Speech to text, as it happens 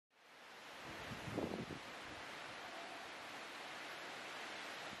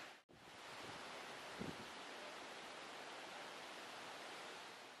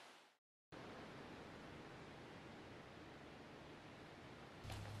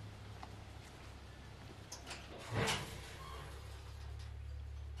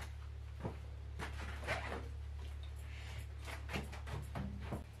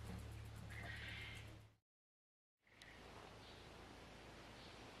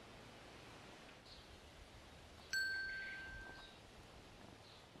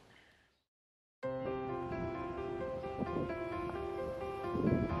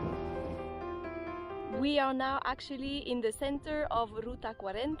We are now actually in the center of Ruta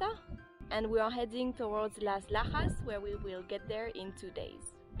 40 and we are heading towards Las Lajas, where we will get there in 2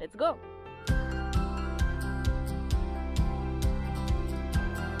 days. Let's go!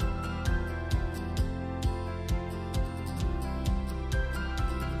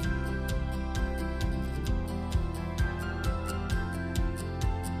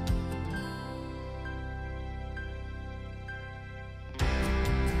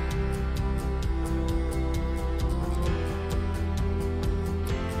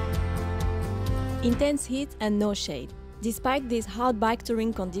 Intense heat and no shade. Despite these hard bike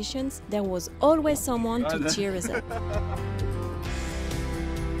touring conditions, there was always someone to cheer us up.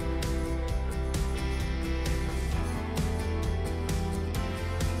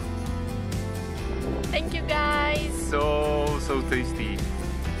 Thank you guys! So tasty.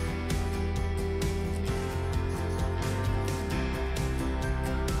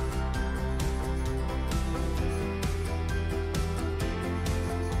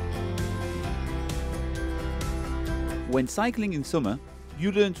 When cycling in summer,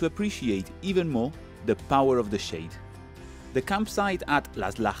 you learn to appreciate even more the power of the shade. The campsite at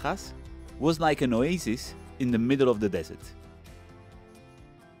Las Lajas was like an oasis in the middle of the desert.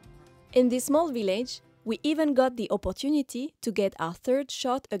 In this small village, we even got the opportunity to get our third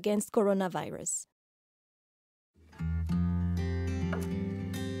shot against coronavirus.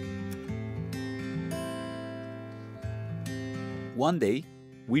 One day,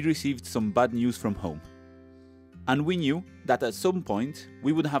 we received some bad news from home. And we knew that at some point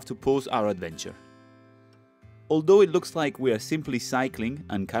we would have to pause our adventure. Although it looks like we are simply cycling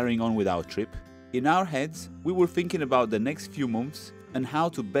and carrying on with our trip, in our heads we were thinking about the next few months and how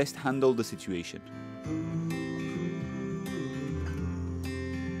to best handle the situation.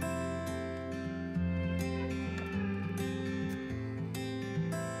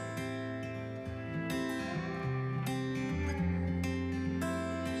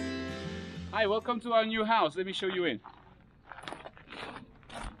 Hi, welcome to our new house. Let me show you in.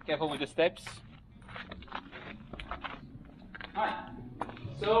 Careful with the steps. Hi.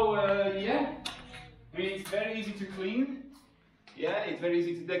 So, yeah, I mean, it's very easy to clean. Yeah, it's very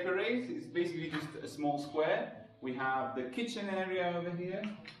easy to decorate. It's basically just a small square. We have the kitchen area over here.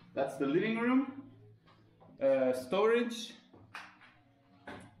 That's the living room. Storage.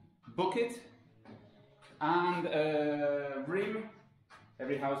 Bucket. And a rim.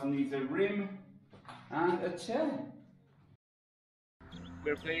 Every house needs a rim and a chair.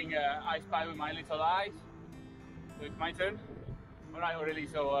 We're playing I Spy with My Little Eyes. So it's my turn. Alright,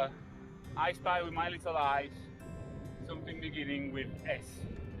 Aurelie, so I Spy with My Little Eyes. Something beginning with S.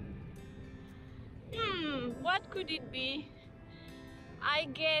 What could it be? I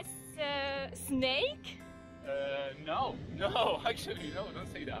guess snake? No, actually, no,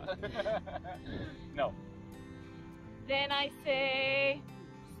 don't say that. No. Then I say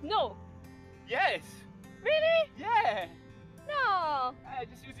snow. Yes! Really? Yeah! No!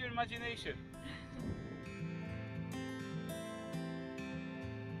 Just use your imagination.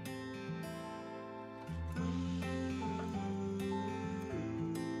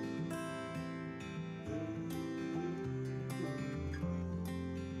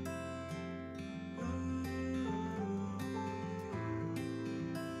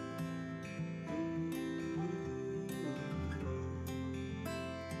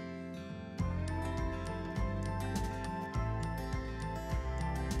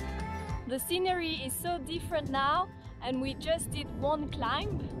 The scenery is so different now, and we just did one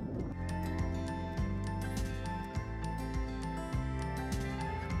climb.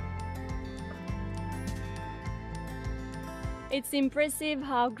 It's impressive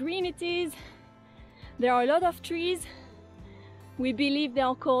how green it is. There are a lot of trees. We believe they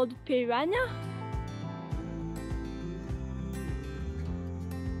are called piranha.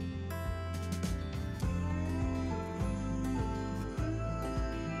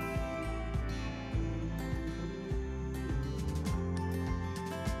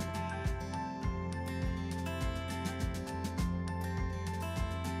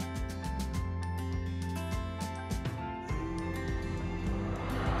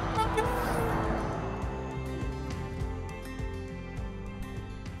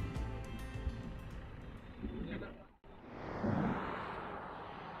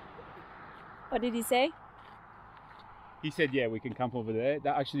 What did he say? He said, yeah, we can camp over there.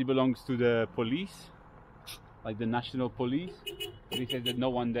 That actually belongs to the police, like the national police. But he said there's no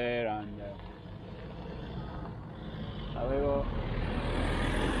one there, and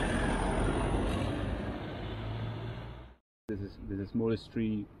there's a smaller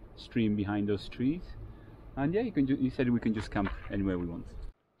stream behind those trees, and yeah, he said we can just camp anywhere we want.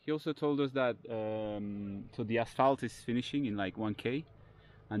 He also told us that so the asphalt is finishing in like 1K,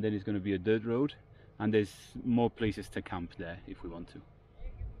 and then it's going to be a dirt road, and there's more places to camp there if we want to.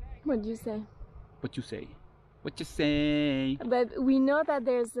 What do you say? What you say? What you say? But we know that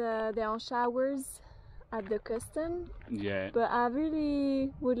there are showers at the custom. Yeah. But I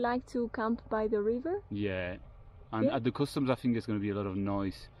really would like to camp by the river. Yeah. And Yeah. at the customs, I think there's going to be a lot of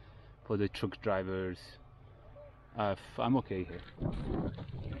noise for the truck drivers. I'm okay here.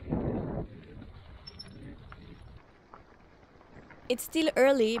 It's still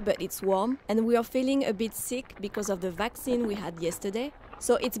early, but it's warm, and we are feeling a bit sick because of the vaccine we had yesterday,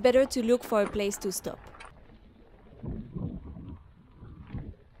 so it's better to look for a place to stop.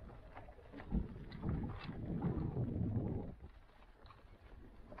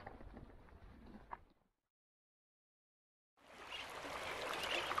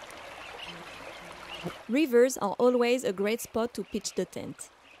 Rivers are always a great spot to pitch the tent.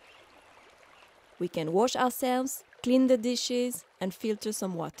 We can wash ourselves, clean the dishes, and filter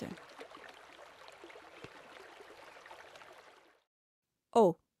some water.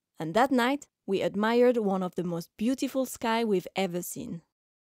 Oh, and that night we admired one of the most beautiful skies we've ever seen.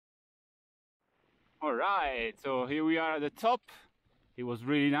 All right, so here we are at the top. It was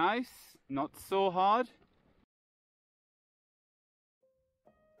really nice, not so hard.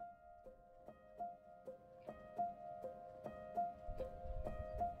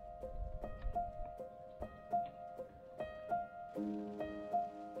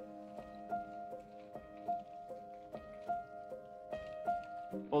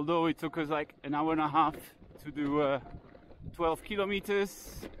 Although it took us like an hour and a half to do 12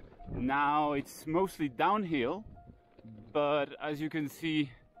 kilometers, now it's mostly downhill, but as you can see,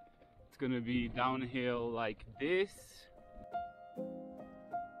 it's gonna be downhill like this.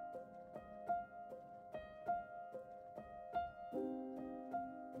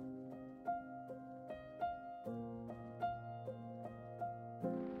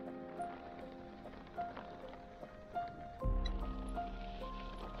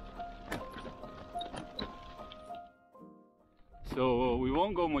 So we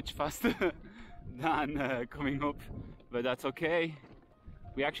won't go much faster than coming up, but that's okay.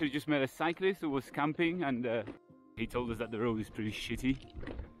 We actually just met a cyclist who was camping, and he told us that the road is pretty shitty.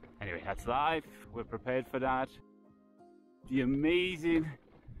 Anyway, that's life, we're prepared for that. The amazing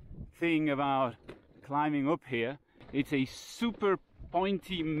thing about climbing up here, it's a super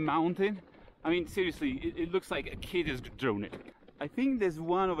pointy mountain. I mean, seriously, it looks like a kid has drawn it. I think there's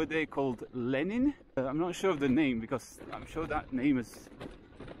one over there called Lenin. I'm not sure of the name because I'm sure that name has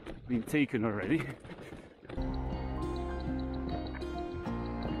been taken already. I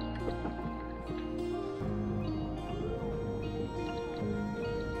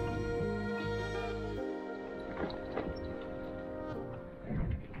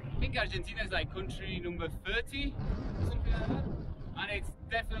think Argentina is like country number 30, something like that. And it's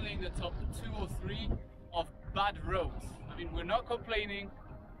definitely in the top 2 or 3 of bad roads. I mean, we're not complaining,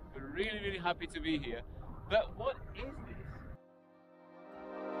 we're really, really happy to be here. But what is this?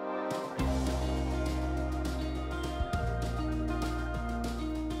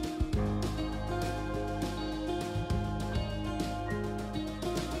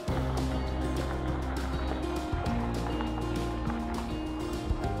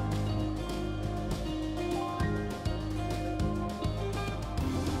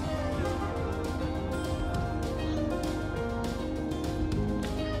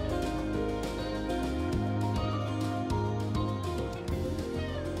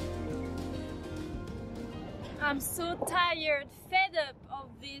 I'm so tired, fed up of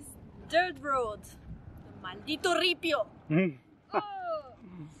this dirt road. The maldito ripio. Oh.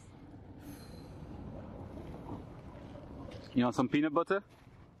 You want some peanut butter?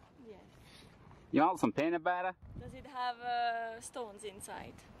 Yes. You want some peanut butter? Does it have stones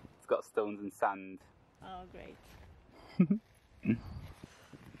inside? It's got stones and sand. Oh, great.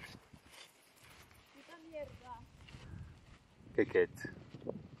 Che kid.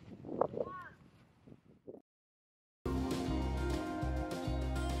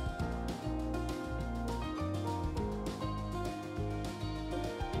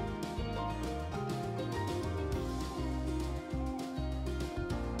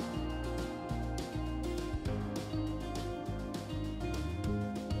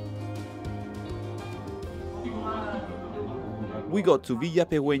 We got to Villa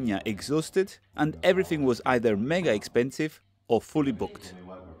Pehueña exhausted, and everything was either mega expensive or fully booked.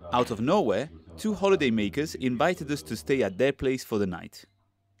 Out of nowhere, 2 holidaymakers invited us to stay at their place for the night.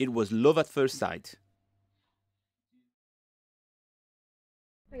 It was love at first sight.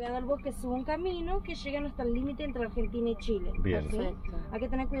 Pegado al bosque sube un camino que llega hasta el límite entre Argentina y Chile. Bien. ¿Sí? Hay que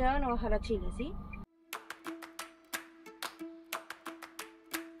tener cuidado de no bajar a Chile, ¿sí?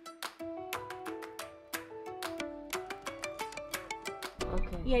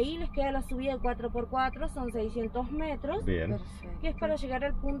 Y ahí les queda la subida de 4x4, son 600 metros. Bien. Que es para llegar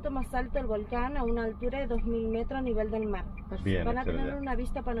al punto más alto del volcán a una altura de 2000 metros a nivel del mar. Bien, Van a excelente. tener una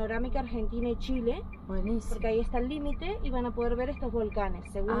vista panorámica Argentina y Chile, porque ahí está el límite y van a poder ver estos volcanes.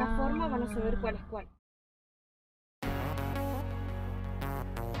 Según la forma van a saber cuál es cuál.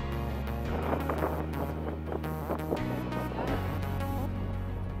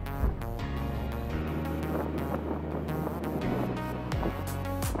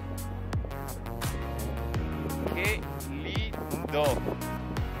 ¡Qué lindo!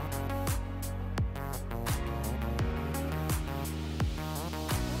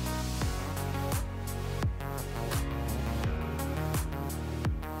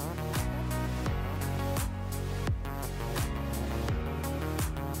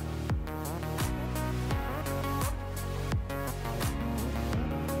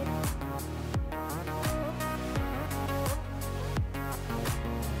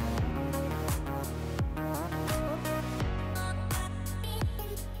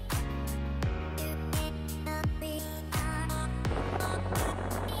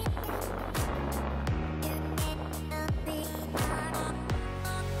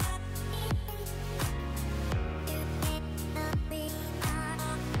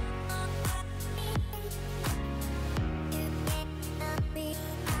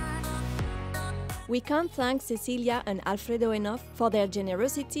 We can't thank Cecilia and Alfredo enough for their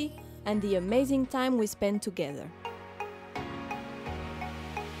generosity and the amazing time we spent together.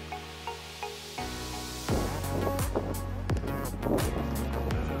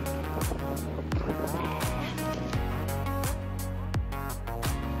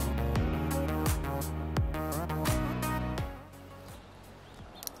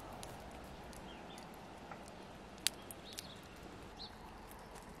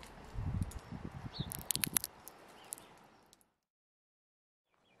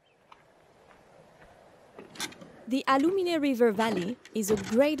 The Alumine River Valley is a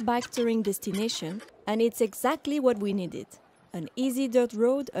great bike touring destination, and it's exactly what we needed. An easy dirt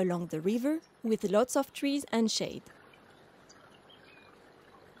road along the river with lots of trees and shade.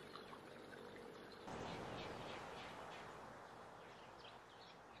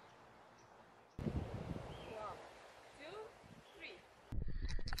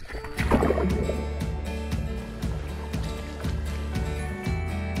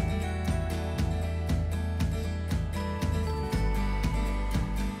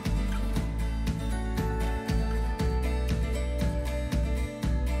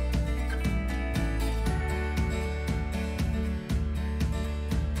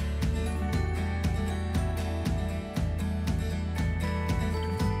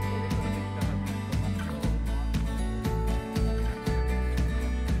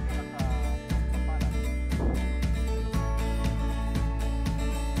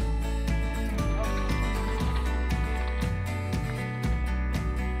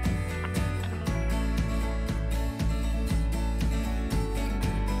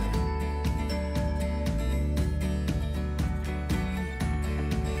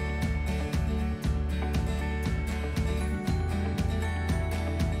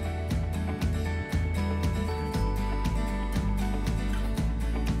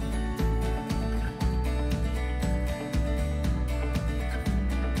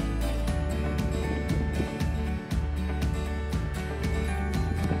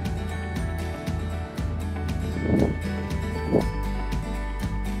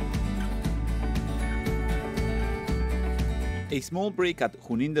 A small break at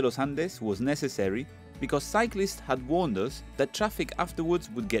Junin de los Andes was necessary because cyclists had warned us that traffic afterwards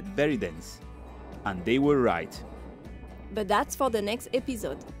would get very dense. And they were right. But that's for the next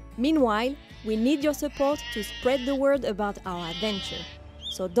episode. Meanwhile, we need your support to spread the word about our adventure.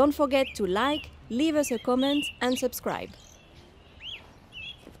 So don't forget to like, leave us a comment and subscribe.